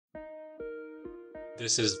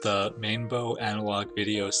This is the Mainbow analog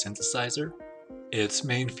video synthesizer. Its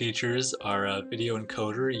main features are a video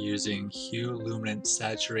encoder using hue, luminance,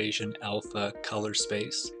 saturation, alpha, color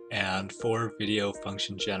space, and 4 video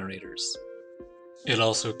function generators. It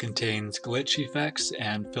also contains glitch effects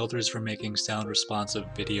and filters for making sound responsive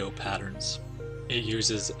video patterns. It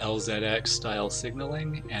uses LZX style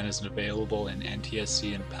signaling and is available in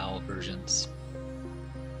NTSC and PAL versions.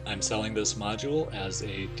 I'm selling this module as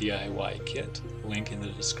a DIY kit, link in the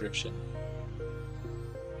description.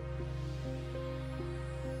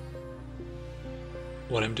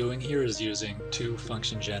 What I'm doing here is using 2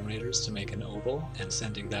 function generators to make an oval and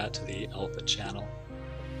sending that to the alpha channel.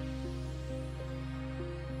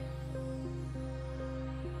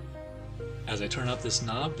 As I turn up this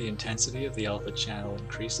knob, the intensity of the alpha channel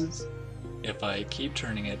increases. If I keep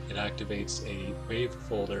turning it, it activates a wave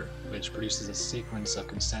folder which produces a sequence of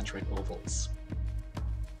concentric ovals.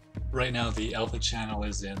 Right now the alpha channel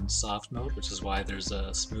is in soft mode, which is why there's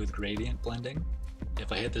a smooth gradient blending.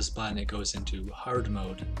 If I hit this button, it goes into hard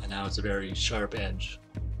mode, and now it's a very sharp edge.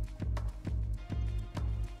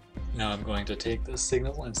 Now I'm going to take this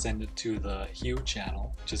signal and send it to the hue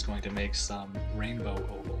channel, which is going to make some rainbow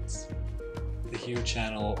ovals. The hue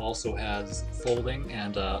channel also has folding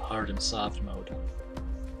and a hard and soft mode.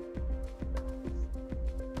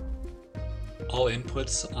 All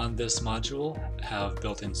inputs on this module have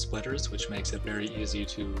built-in splitters, which makes it very easy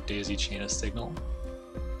to daisy chain a signal.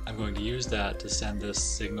 I'm going to use that to send this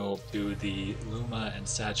signal to the luma and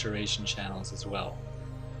saturation channels as well.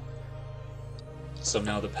 So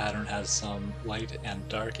now the pattern has some light and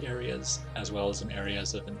dark areas, as well as some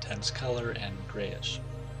areas of intense color and grayish.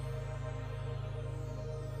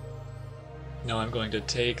 Now I'm going to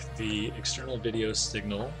take the external video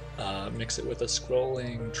signal, mix it with a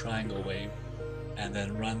scrolling triangle wave, and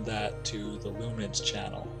then run that to the luminance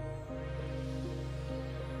channel.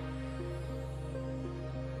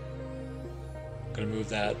 I'm going to move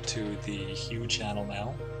that to the hue channel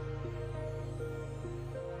now.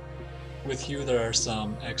 With hue there are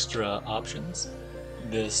some extra options.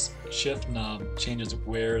 This shift knob changes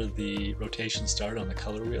where the rotations start on the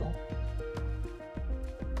color wheel.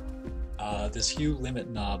 This hue limit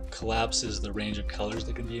knob collapses the range of colors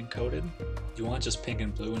that can be encoded. If you want just pink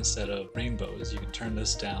and blue instead of rainbows, you can turn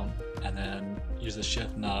this down and then use the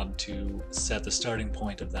shift knob to set the starting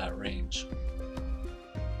point of that range.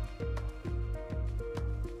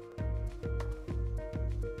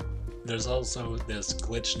 There's also this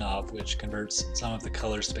glitch knob which converts some of the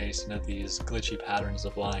color space into these glitchy patterns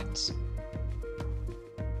of lines.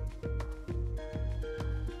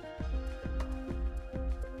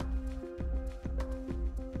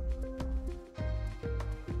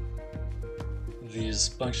 These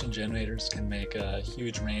function generators can make a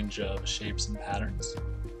huge range of shapes and patterns.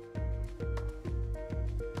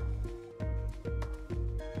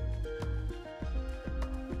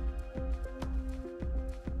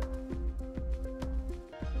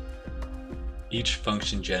 Each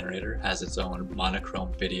function generator has its own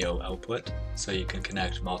monochrome video output, so you can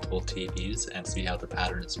connect multiple TVs and see how the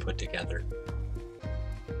pattern is put together.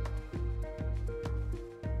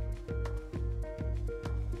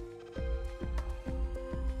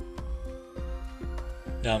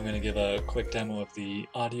 Now I'm going to give a quick demo of the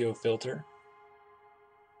audio filter.